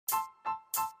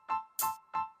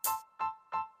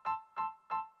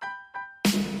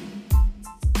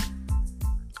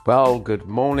Well, good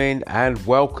morning and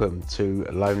welcome to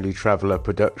Lonely Traveller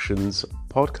Productions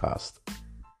podcast.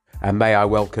 And may I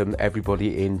welcome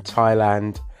everybody in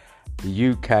Thailand, the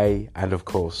UK, and of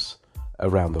course,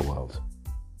 around the world.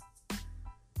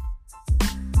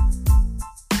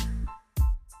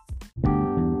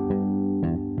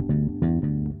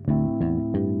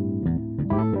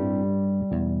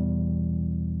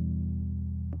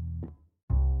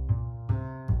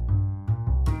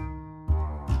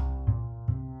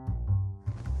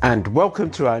 And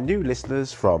welcome to our new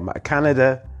listeners from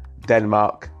Canada,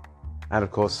 Denmark, and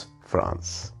of course,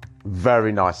 France.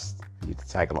 Very nice for you to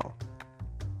tag along.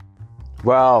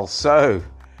 Well, so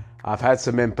I've had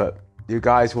some input. You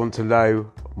guys want to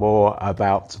know more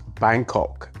about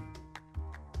Bangkok.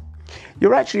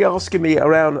 You're actually asking me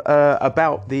around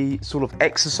about the sort of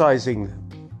exercising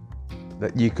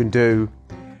that you can do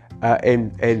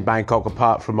in Bangkok,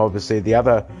 apart from obviously the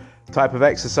other type of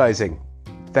exercising.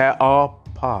 There are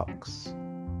parks.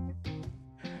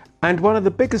 And one of the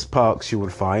biggest parks you will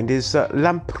find is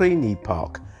Lamprini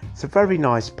Park. It's a very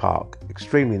nice park,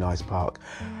 extremely nice park.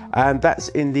 And that's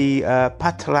in the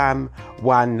Patlam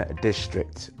Wan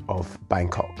district of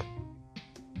Bangkok.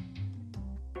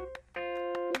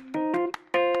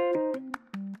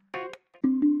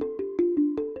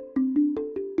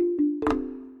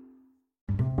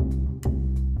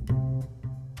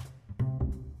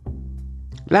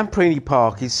 Lamprini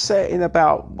Park is set in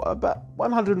about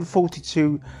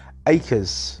 142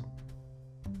 acres.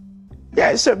 Yeah,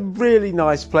 it's a really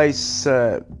nice place.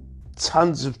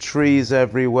 Tons of trees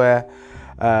everywhere.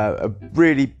 A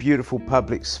really beautiful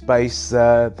public space.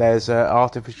 There's an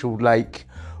artificial lake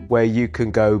where you can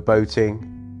go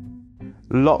boating.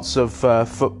 Lots of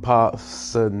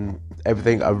footpaths and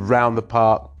everything around the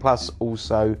park. Plus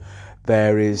also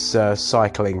there is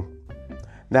cycling.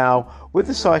 Now, with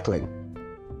the cycling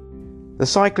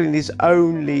is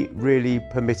only really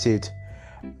permitted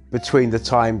between the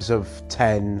times of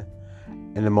 10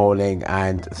 in the morning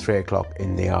and 3 o'clock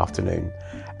in the afternoon.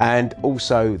 And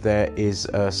also there is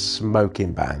a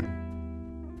smoking ban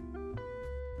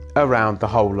around the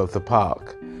whole of the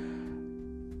park.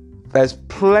 There's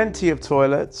plenty of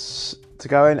toilets to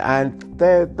go in and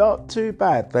they're not too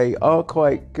bad. They are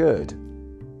quite good.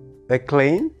 They're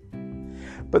clean,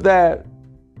 but they're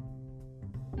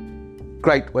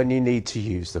great when you need to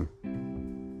use them.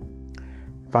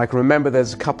 If I can remember,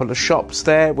 there's a couple of shops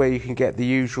there where you can get the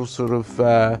usual sort of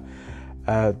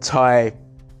Thai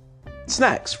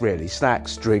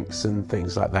snacks, drinks and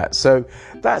things like that. So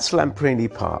that's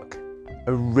Lamprini Park,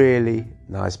 a really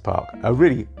nice park, a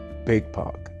really big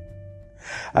park.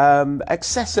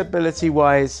 Accessibility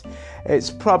wise, it's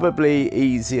probably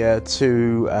easier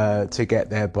to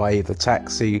get there by either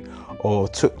taxi or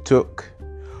tuk-tuk.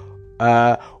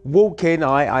 Walking,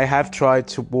 I have tried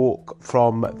to walk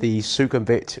from the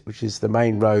Sukhumvit, which is the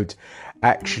main road,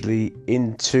 actually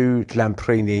into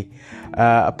Lamprini.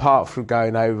 Apart from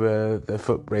going over the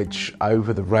footbridge,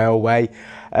 over the railway,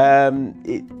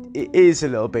 it is a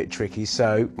little bit tricky.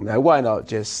 So, why not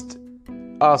just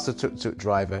ask the tuk-tuk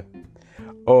driver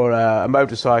or a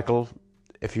motorcycle,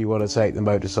 if you want to take the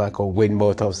motorcycle, Win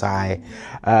Motorsai,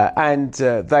 and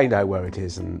they know where it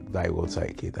is and they will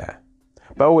take you there.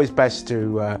 But always best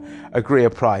to agree a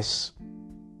price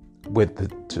with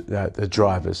the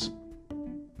drivers.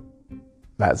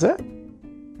 That's it.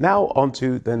 Now on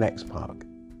to the next park.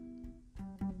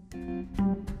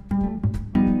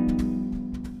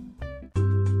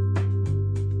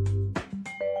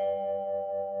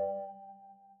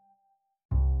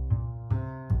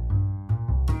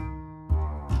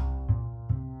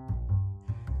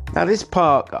 Now this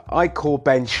park I call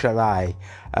Ben Chalet.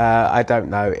 I don't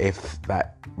know if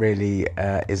that really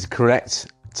is correct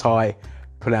Thai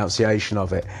pronunciation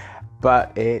of it,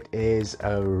 but it is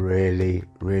a really,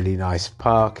 really nice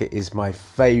park. It is my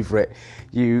favourite.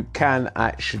 You can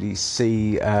actually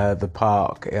see the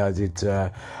park. I did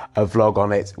a vlog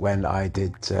on it when I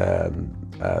did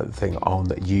the thing on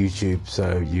YouTube,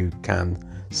 so you can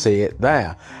see it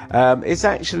there. It's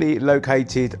actually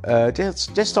located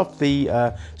just off the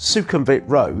Sukhumvit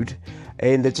Road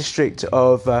in the district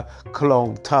of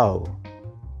Klong Tao,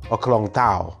 or Klong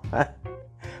Tao.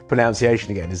 Pronunciation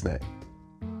again, isn't it?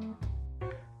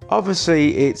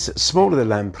 Obviously, it's smaller than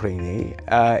Lamprini.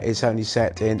 It's only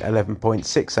set in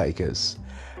 11.6 acres,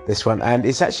 this one, and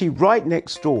it's actually right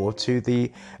next door to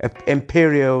the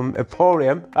Emporium,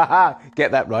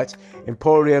 get that right,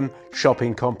 Emporium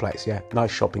shopping complex. Yeah,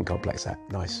 nice shopping complex, that,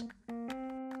 nice.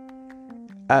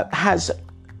 Has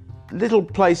little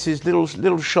places,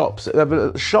 little shops.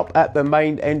 A shop at the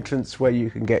main entrance where you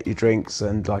can get your drinks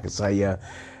and, like I say,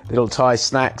 little Thai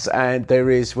snacks. And there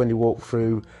is, when you walk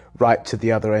through right to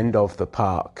the other end of the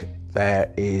park,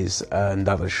 there is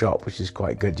another shop which is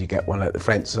quite good. You get one at the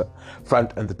front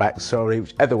and the back. Sorry,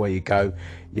 whichever way you go,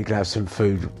 you can have some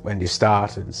food when you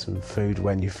start and some food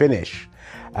when you finish.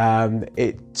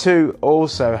 It too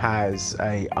also has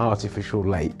a artificial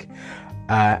lake,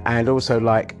 and also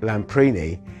like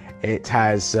Lamprini, it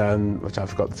has, which I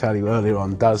forgot to tell you earlier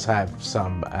on, does have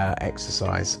some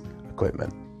exercise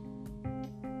equipment.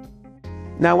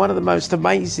 Now, one of the most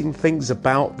amazing things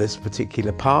about this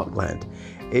particular parkland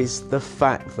is the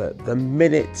fact that the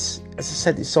minute, as I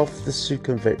said, it's off the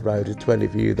Sukhumvit Road. To any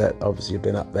of you that obviously have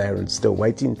been up there and still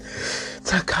waiting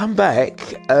to come back,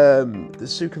 the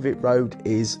Sukhumvit Road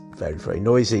is very, very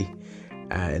noisy.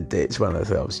 And it's one of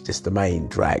the, obviously, just the main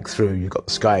drag through. You've got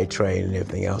the Sky Train and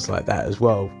everything else like that as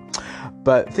well.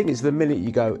 But the thing is, the minute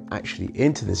you go actually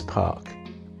into this park,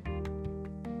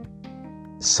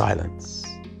 silence.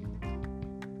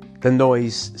 The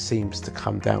noise seems to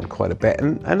come down quite a bit.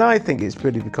 And I think it's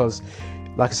really because,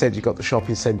 like I said, you've got the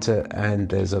shopping centre and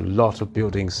there's a lot of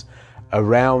buildings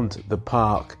around the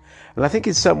park. And I think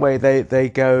in some way they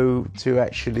go to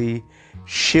actually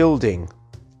shielding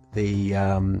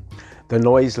the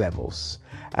noise levels.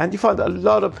 And you find that a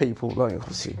lot of people, like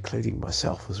obviously including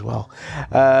myself as well,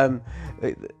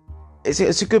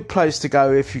 it's a good place to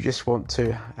go if you just want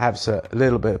to have a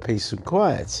little bit of peace and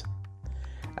quiet.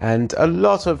 And a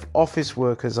lot of office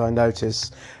workers, I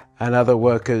notice, and other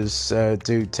workers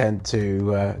do tend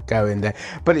to go in there.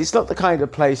 But it's not the kind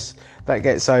of place that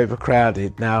gets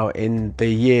overcrowded. Now, in the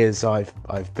years I've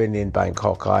been in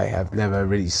Bangkok, I have never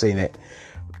really seen it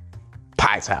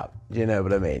packed out. You know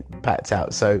what I mean? Packed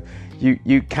out. So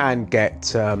you can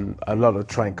get a lot of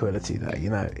tranquility there. You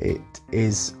know, it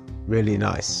is really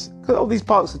nice. Because all these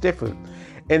parks are different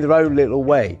in their own little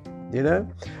way, you know?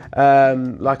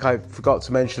 Like I forgot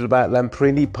to mention about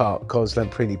Lamprini Park, because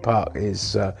Lamprini Park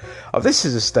is, this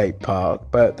is a state park,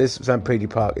 but this Lamprini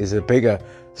Park is a bigger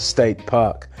state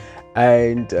park.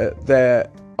 And there,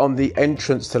 on the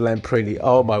entrance to Lamprini,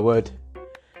 oh my word,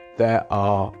 there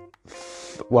are,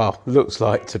 looks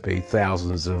like to be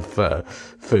thousands of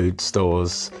food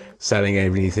stores selling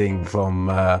everything from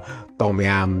tom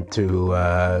yum to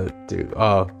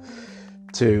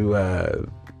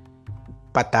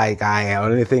pad thai guy or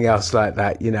anything else like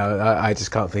that. You know, I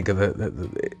just can't think of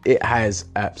it has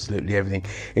absolutely everything,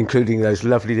 including those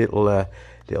lovely little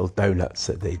donuts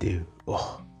that they do.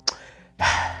 Oh.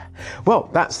 Well,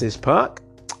 that's this park,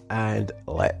 and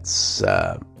let's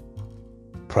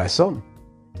press on.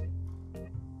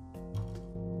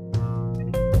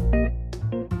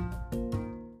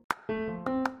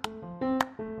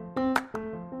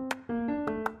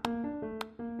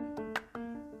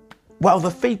 Well,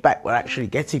 the feedback we're actually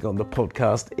getting on the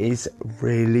podcast is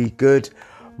really good.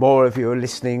 More of you are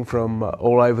listening from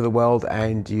all over the world,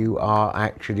 and you are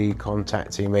actually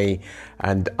contacting me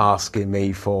and asking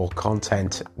me for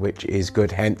content, which is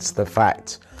good. Hence the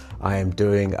fact I am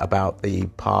doing about the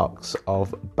parks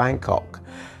of Bangkok.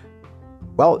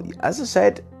 Well, as I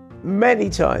said many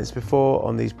times before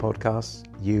on these podcasts,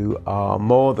 you are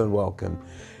more than welcome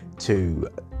to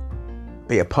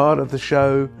be a part of the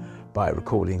show by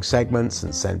recording segments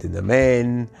and sending them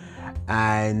in,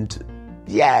 and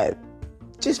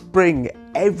just bring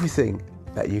everything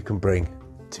that you can bring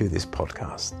to this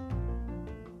podcast.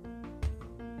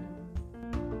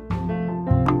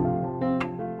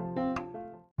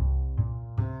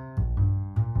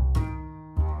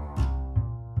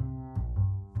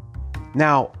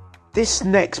 Now, this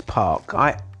next park,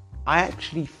 I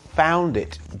actually found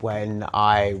it when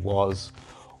I was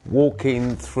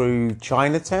walking through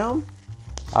Chinatown.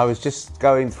 I was just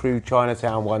going through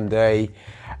Chinatown one day,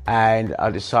 and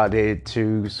I decided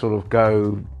to sort of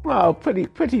go,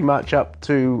 pretty much up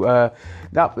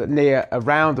near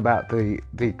around about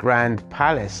the Grand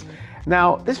Palace.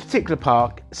 Now, this particular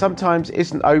park sometimes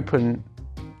isn't open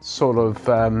sort of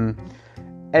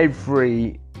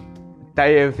every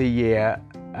day of the year,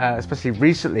 especially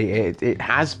recently it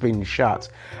has been shut.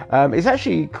 It's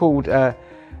actually called,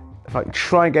 if I can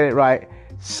try and get it right,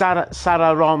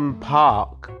 Sararom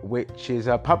Park, which is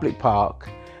a public park,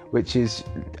 which is,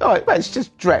 it's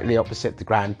just directly opposite the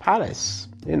Grand Palace,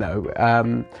 you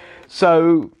know.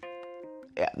 So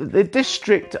the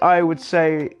district, I would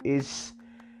say, is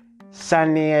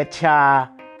Sania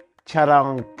Cha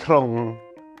Charang Krong.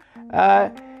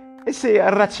 It's the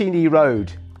Ratini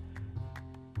Road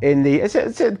in it's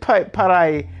in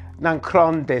Parai Nang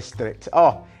Kron district.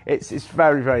 Oh, it's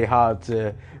very, very hard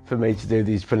for me to do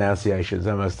these pronunciations,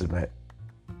 I must admit.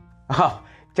 Oh,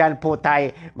 ฉันพูดไทย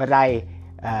ไม่ได้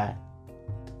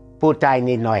พูดไทย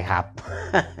นิดหน่อยครับ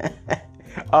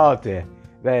Oh dear,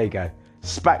 there you go.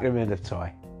 Smack them in the Thai.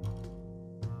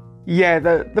 Yeah,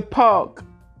 the park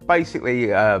basically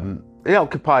it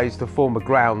occupies the former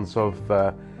grounds of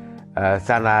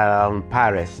Saint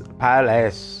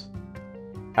Palace,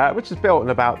 which was built in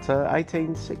about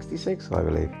 1866, I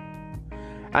believe.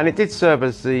 And it did serve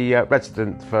as the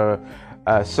resident for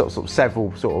sort of several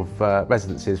sort of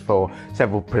residences for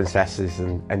several princesses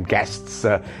and guests,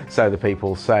 so the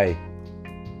people say.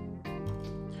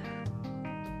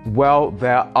 Well,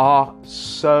 there are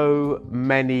so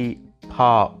many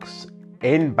parks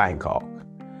in Bangkok,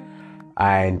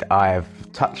 and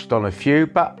I've touched on a few,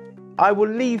 but I will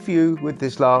leave you with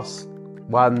this last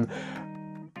one,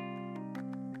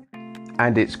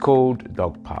 and it's called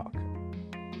Dog Park.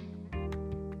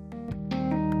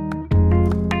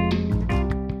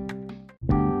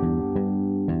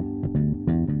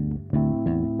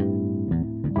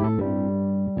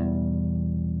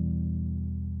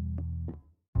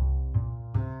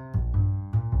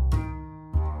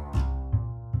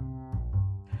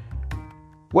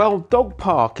 Well, Dog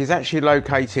Park is actually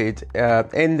located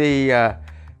in the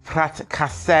Phat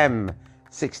Kasem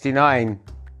 69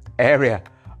 area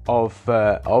of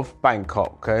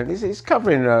Bangkok, and it's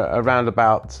covering around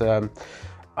about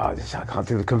I can't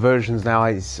do the conversions now.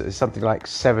 It's something like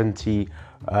 70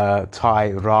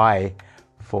 Thai Rai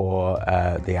for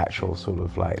the actual sort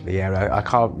of like the area. I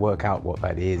can't work out what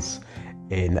that is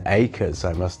in acres,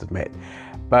 I must admit.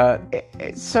 But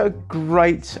it's a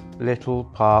great little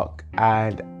park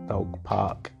and dog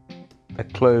park. The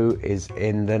clue is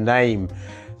in the name.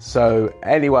 So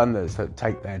anyone that's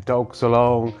take their dogs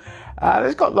along,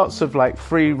 there's got lots of like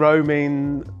free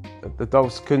roaming that the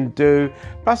dogs can do.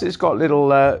 Plus it's got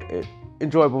little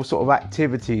enjoyable sort of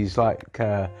activities like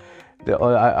when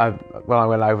I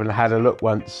went over and had a look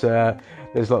once,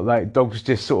 there's like dogs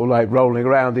just sort of like rolling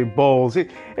around in balls.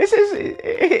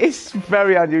 It's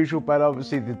very unusual, but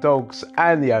obviously the dogs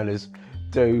and the owners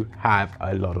do have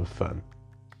a lot of fun.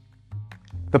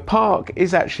 The park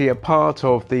is actually a part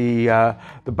of the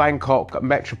Bangkok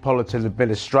Metropolitan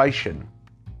Administration,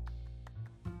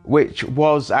 which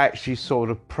was actually sort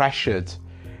of pressured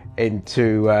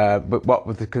into what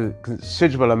with the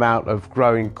considerable amount of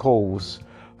growing calls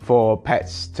for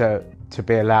pets to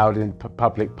be allowed in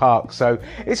public parks. So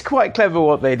it's quite clever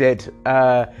what they did.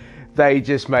 They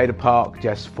just made a park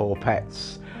just for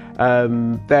pets.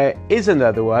 There is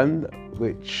another one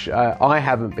which I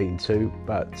haven't been to,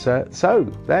 but so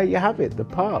there you have it, the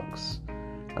parks.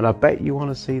 And I bet you want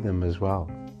to see them as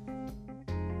well.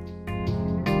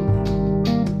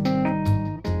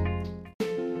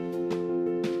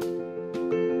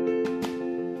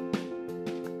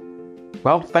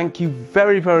 Well, thank you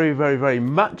very, very, very, very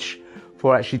much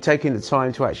for actually taking the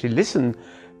time to actually listen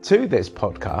to this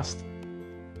podcast.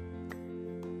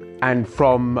 And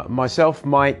from myself,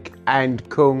 Mike, and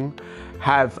Kung,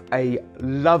 have a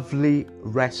lovely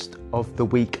rest of the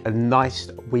week, a nice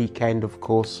weekend, of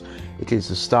course. It is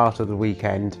the start of the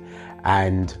weekend,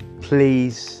 and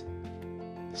please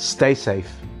stay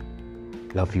safe.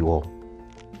 Love you all.